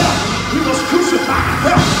Jesus, he was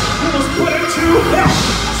crucified. He was put into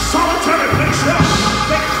solitary place.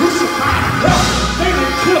 They crucified him. They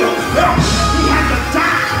didn't kill him. He had to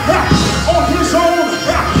die on his own.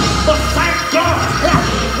 But thank God,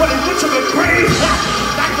 when he went to the grave,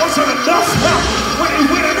 that wasn't enough. When he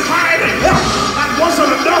went in hiding, that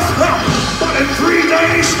wasn't enough. But in 3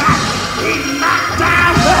 days, he knocked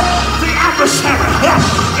down the adversary.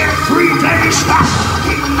 In 3 days,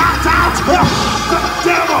 he knocked out the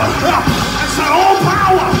devil and said, all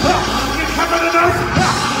power in heaven and earth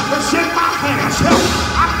is in my hands.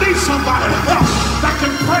 I need somebody that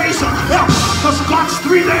can praise him, because God's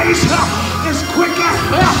 3 days is quicker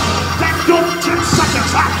than your 10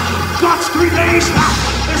 seconds. God's 3 days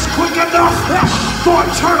is quick enough for a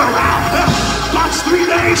turnaround. God's 3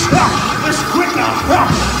 days is quicker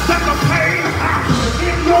than the pain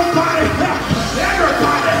in your body.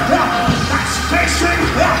 Everybody that's facing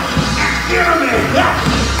an enemy,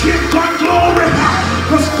 give God glory,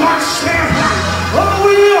 because God said, I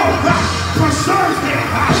will preserve him.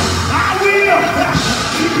 I will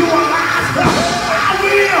keep you alive. I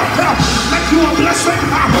will make you a blessing.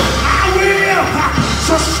 I will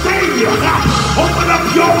sustain you. Open up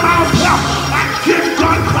your mouth and give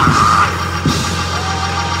God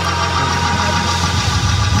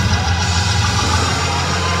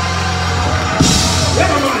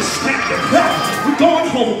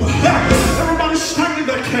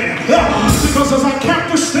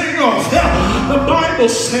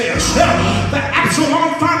Bible says that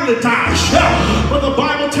Absalom finally dies. But the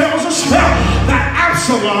Bible tells us that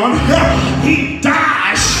Absalom, he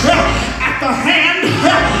dies at the hand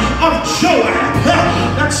of Joab.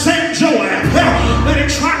 That same Joab that he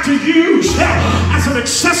tried to use as an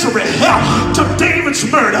accessory to David's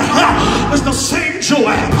murder is the same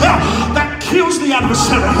Joab that kills the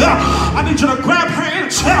adversary. I need you to grab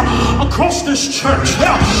hands across this church.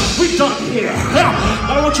 We done here.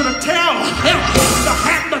 I want you to tell the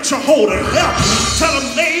hand that you're holding, tell a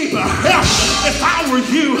neighbor, if I were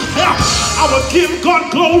you, I would give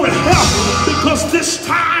God glory, because this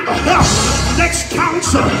time, next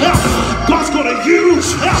council, God's going to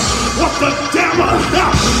use what the devil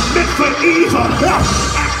meant for evil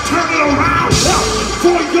and turn it around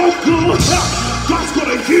for your good. God's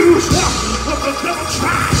going to use what the devil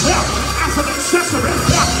tried as an accessory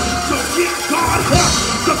to give God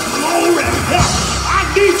the glory. I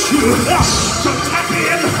need you to tap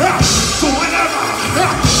in to whatever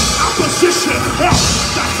opposition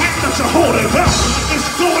the hand that you're holding is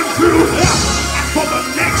going through. And for the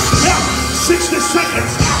next 60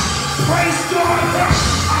 seconds, praise God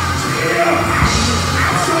until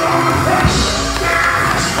Absalom dies.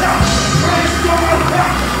 Praise God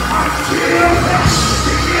until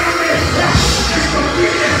the enemy is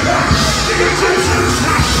defeated. The Egyptians,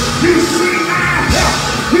 you see now,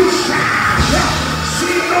 you shall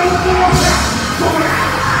see no more.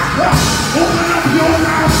 Forever, open up your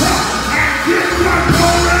mouth and give God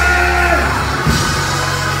glory.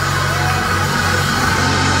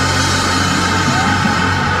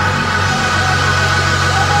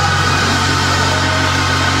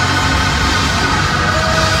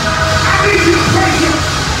 I need you to praise him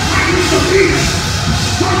like he's defeated.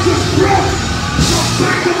 God just broke the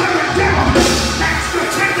back of every devil that's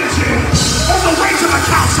protected you on the way to the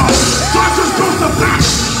council. God just broke the back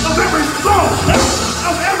of every foe,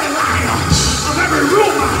 of every liar, of every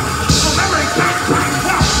rumor, of every backbite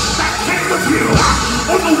that came with you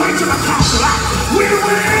on the way to the council. We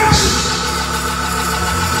win.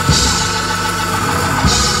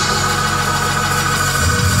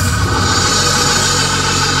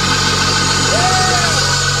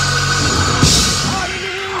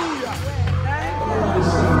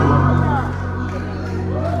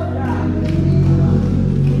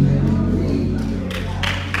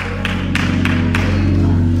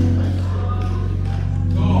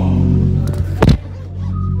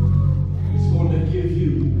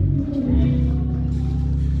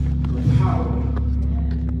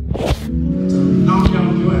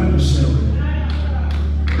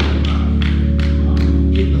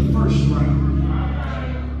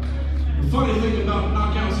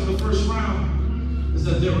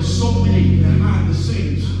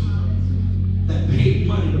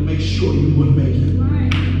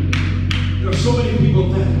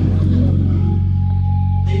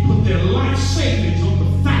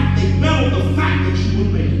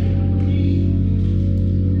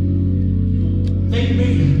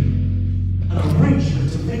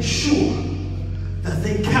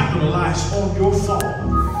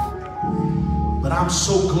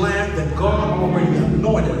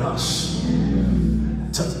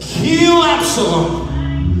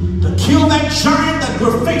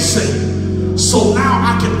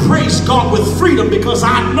 Because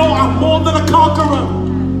I know I'm more than a conqueror.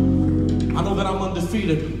 I know that I'm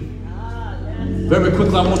undefeated. Very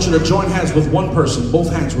quickly, I want you to join hands with one person, both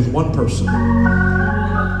hands with one person.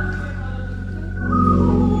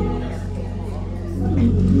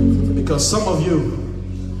 Because some of you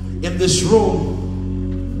in this room,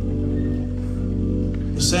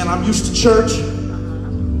 you're saying, I'm used to church,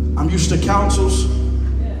 I'm used to councils,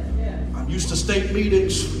 I'm used to state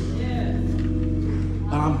meetings.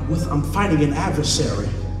 I'm fighting an adversary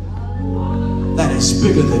that is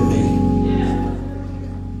bigger than me.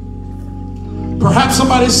 Perhaps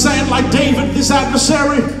somebody's saying, like David, this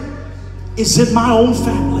adversary is in my own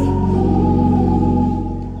family,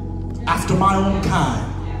 after my own kind.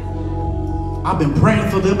 I've been praying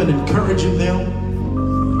for them and encouraging them,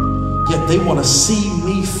 yet they want to see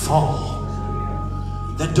me fall.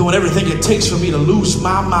 They're doing everything it takes for me to lose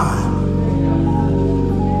my mind.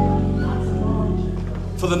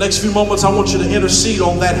 For the next few moments, I want you to intercede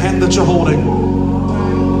on that hand that you're holding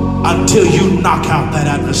until you knock out that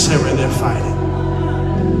adversary they're fighting.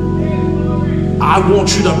 I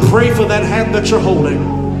want you to pray for that hand that you're holding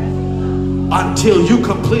until you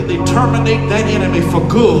completely terminate that enemy for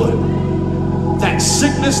good. That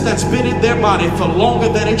sickness that's been in their body for longer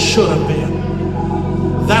than it should have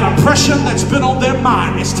been. That oppression that's been on their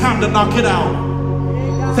mind, it's time to knock it out.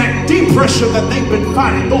 That depression that they've been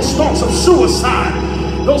fighting, those thoughts of suicide,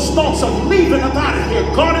 those thoughts of leaving up out of here.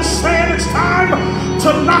 God is saying it's time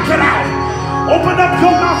to knock it out. Open up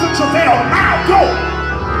your mouth and travail. Now go.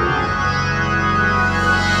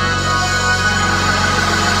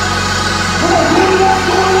 Come on, go Lord,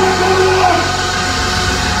 go Lord, go Lord.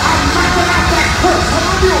 I'm knocking out that curse. Come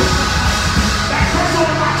on, you. That curse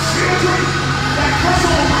over my children. That curse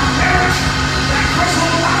over my marriage. That curse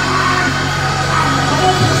over my mind. I'm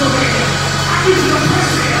home Pennsylvania. I need you to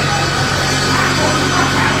press in. I'm going to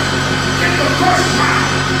knock out in the first round.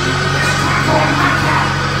 It's time for a knockout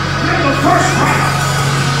in the first round.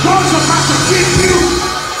 God's about to give you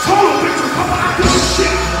total victory. Come on, I do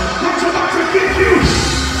shit. God's about to give you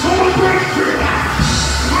total breakthrough.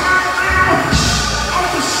 Come out now of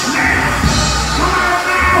the snare. Come out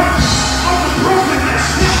now of the brokenness.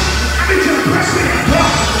 I need you to press in.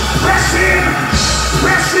 Press in.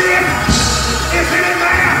 Press in. Is it in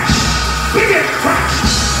there? Be in Christ.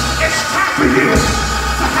 It's time for you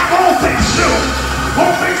to have all things new.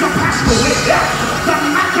 All things are passed away. The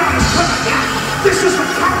knockout is coming down. This is the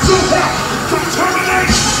counsel to terminate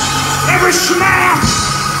every snare,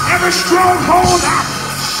 every stronghold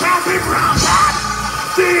shall be ground out.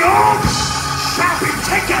 The oath shall be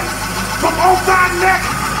taken from off thy neck,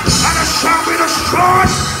 and it shall be destroyed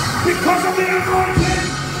because of the anointing.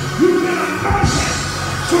 You've been anointed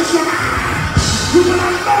to survive. You've been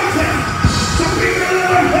anointed to be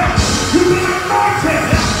delivered. You've been anointed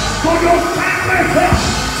for your family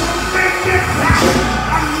to make it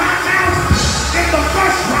a knockout in the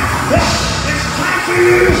first round. It's time for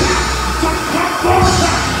you to come forth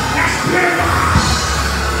as pure.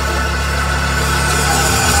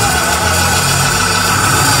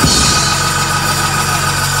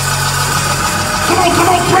 Come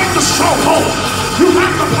on, break the stronghold. You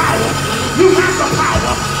have the power. You have the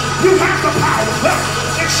power. You have the power.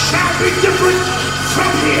 It shall be different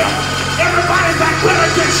from here. Everybody that went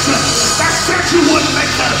against you, that said you wouldn't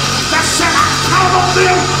make it, that said I count on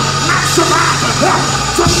them not surviving.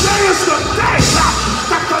 Today is the day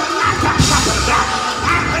that the knockout happened.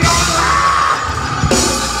 And they are alive.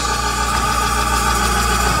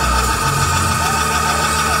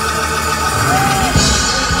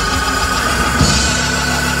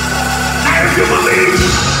 Now if you believe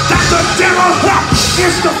that the devil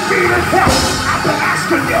is defeated, I've been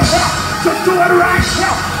asking you to do it right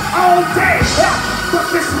all day. But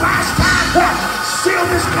this last time, seal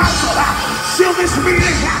this council, seal this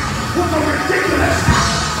meeting with a ridiculous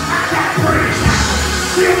knockout praise.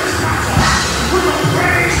 Seal this council with a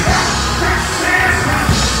praise that says,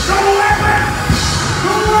 no weapon,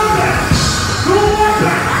 no weapon, no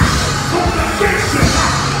weapon formed against you.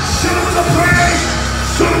 Seal it with a praise,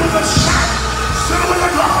 seal it with a shout, seal it with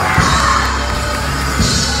a glory.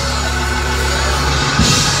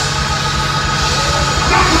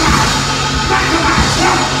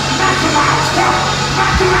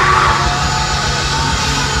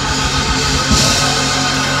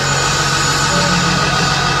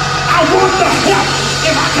 I wonder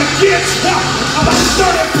if I can get about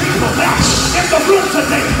 30 people in the room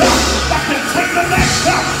today that can take the next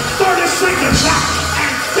 30 seconds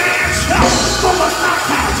and dance for the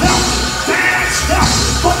knockout. Dance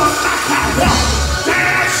for the knockout.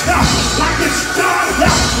 Dance like it's done,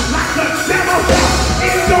 like the devil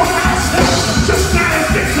in your house. Just not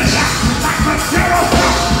evicted, like the devil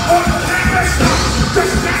on campus.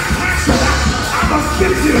 Just not canceled. I'm gonna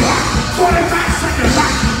give you 45 seconds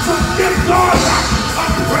to give God a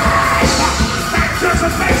praise that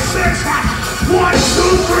doesn't make sense. 1, 2,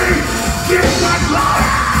 3, give God glory.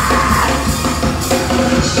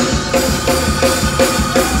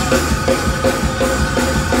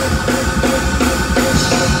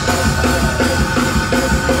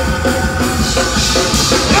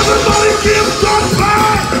 Everybody give God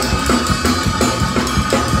praise.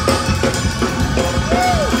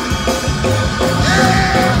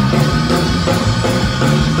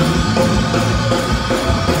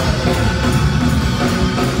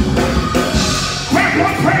 Grab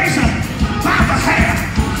one praiser by the hand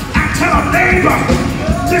and tell a neighbor,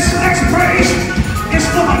 this next praise is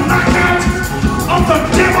for the knockout of the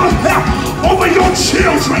devil over your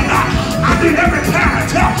children. I need every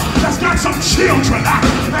parent that's got some children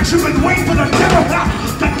that you've been waiting for the devil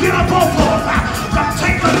to get up off of, to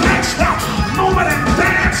take the next moment and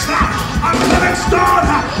dance until it's done.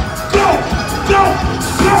 Go, go,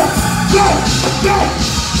 go, go, go.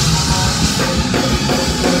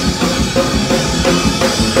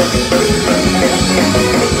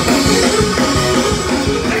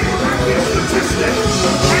 They will not be a statistic.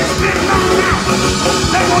 It's been knocked out.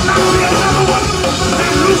 They will not be another one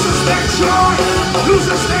that loses their joy,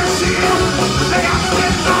 loses their zeal. They have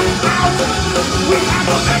been knocked out. We have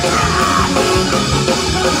a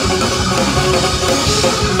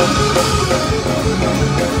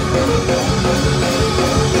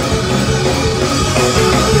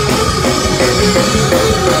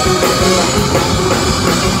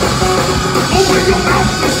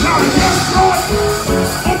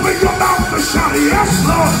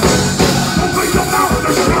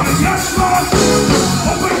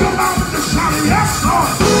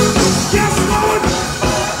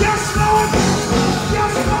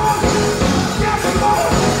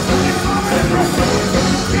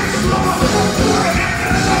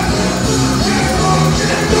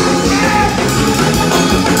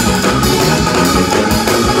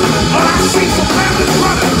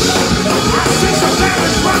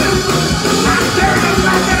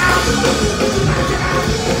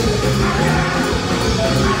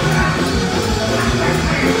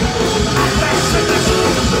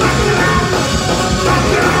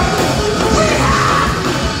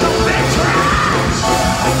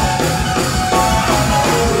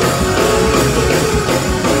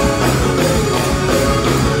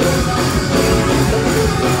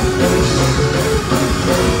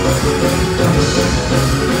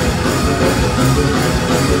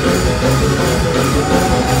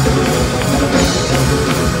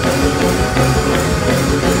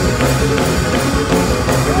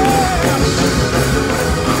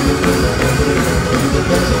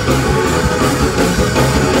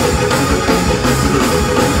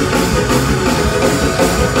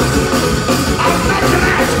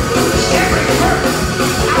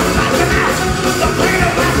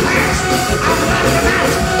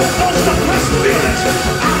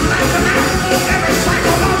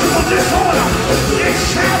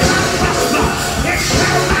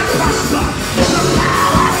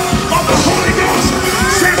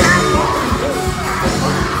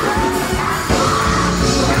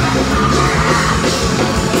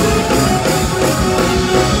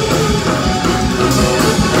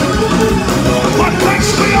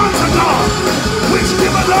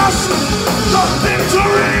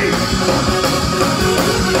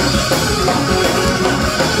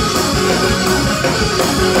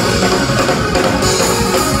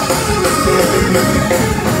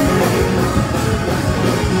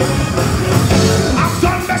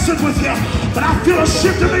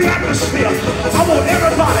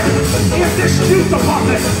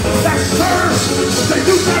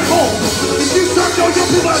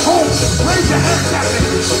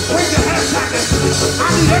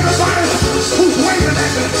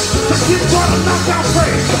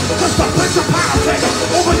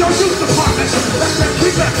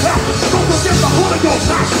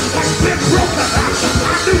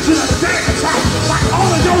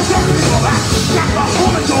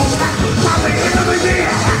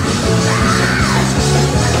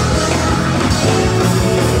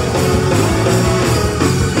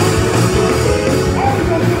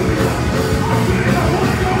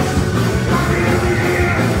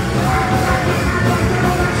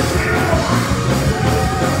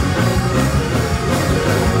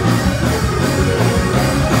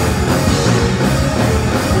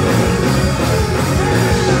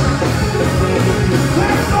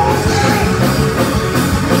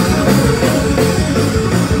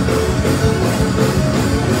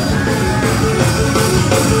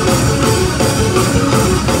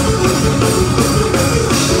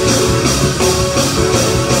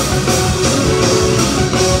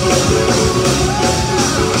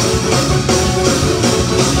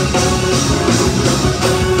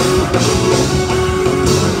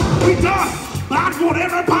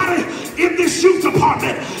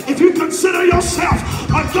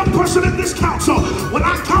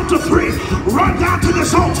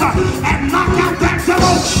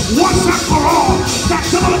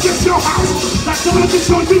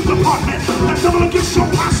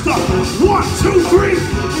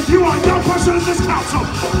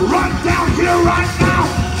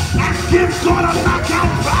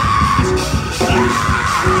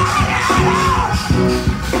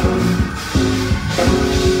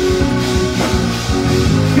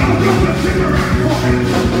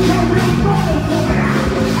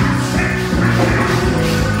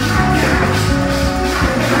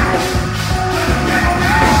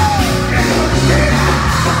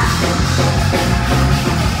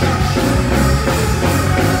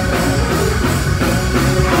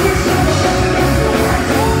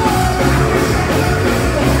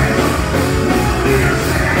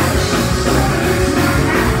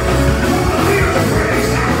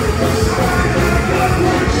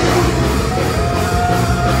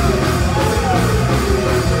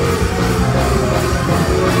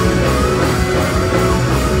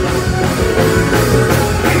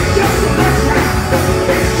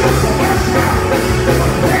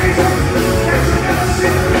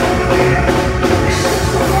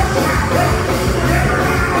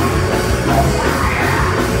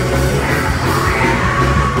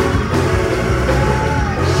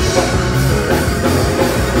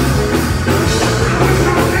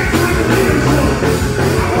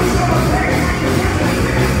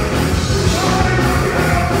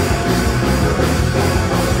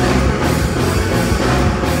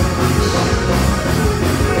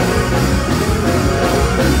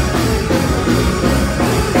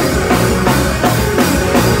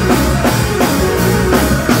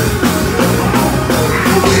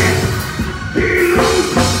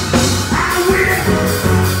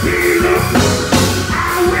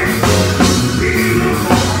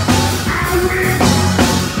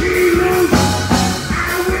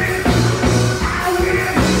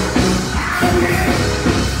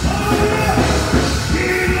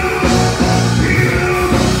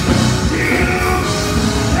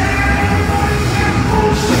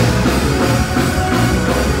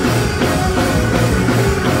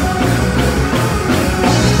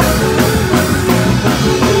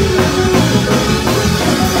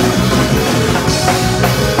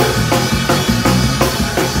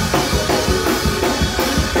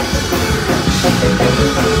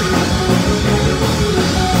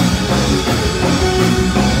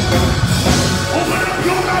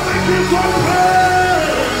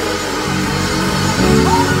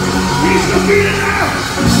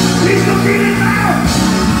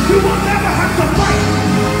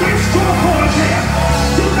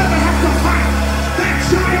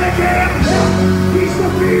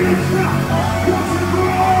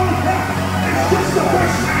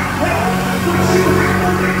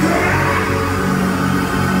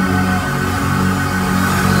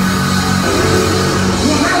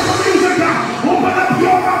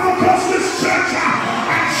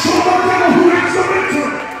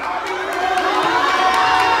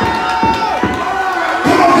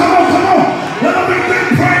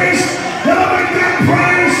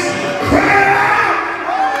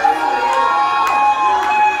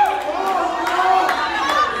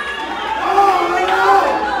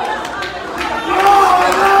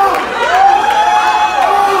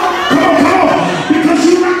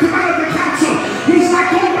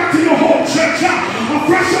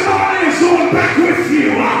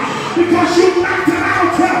because you knocked it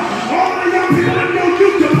out. All the young people in your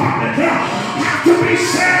youth department have to be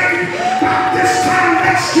saved by this time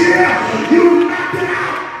next year. You knocked it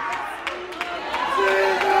out.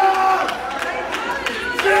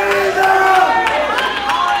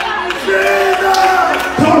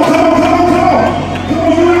 Come on, you have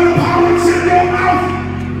the power that's in your mouth.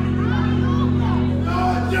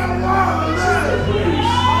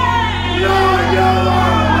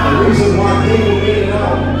 The reason why David made it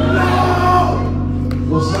out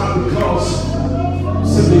was not because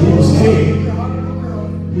simply he was king.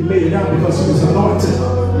 He made it out because he was anointed.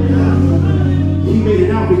 He made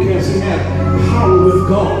it out because he had power with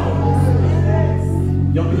God.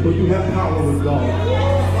 Young people, you have power with God.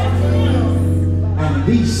 And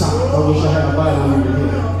these signs, I wish I had a Bible over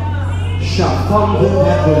here, shall follow them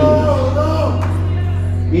that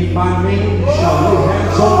believe. In my name shall lay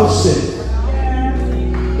hands on the sick.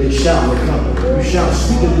 They shall recover. You shall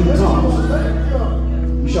speak in new tongues.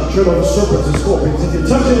 You shall tread over serpents and scorpions. If you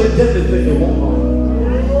touch any deadly thing, it won't harm.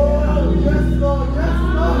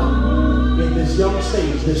 In this young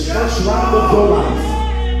stage, this first round of your life,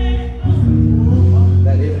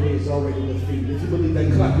 that enemy is already defeated. If you believe that,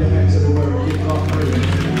 clap your hands everywhere and give God praise.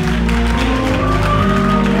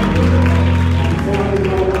 Before I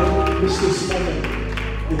go, miss this moment,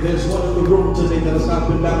 if there's one in the room today that has not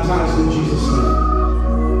been baptized in Jesus' name,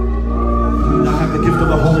 you now have the gift of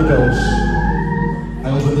the Holy Ghost. I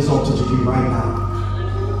open this altar to you right now.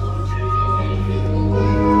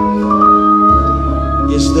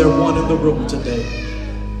 Is there one in the room today?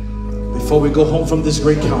 Before we go home from this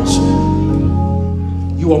great council,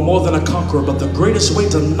 you are more than a conqueror, but the greatest way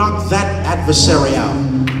to knock that adversary out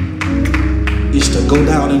is to go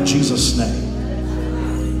down in Jesus' name.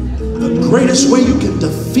 The greatest way you can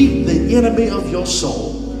defeat the enemy of your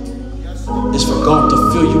soul is for God to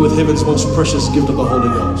fill you with heaven's most precious gift of the Holy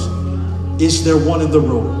Ghost. Is there one in the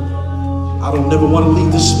room? I don't never want to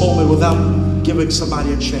leave this moment without giving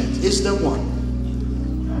somebody a chance. Is there one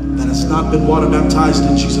that has not been water baptized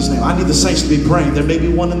in Jesus' name? I need the saints to be praying. There may be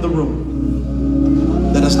one in the room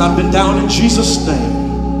that has not been down in Jesus'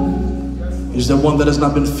 name. Is there one that has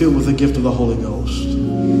not been filled with the gift of the Holy Ghost?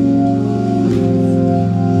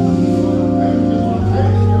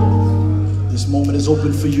 This moment is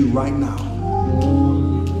open for you right now.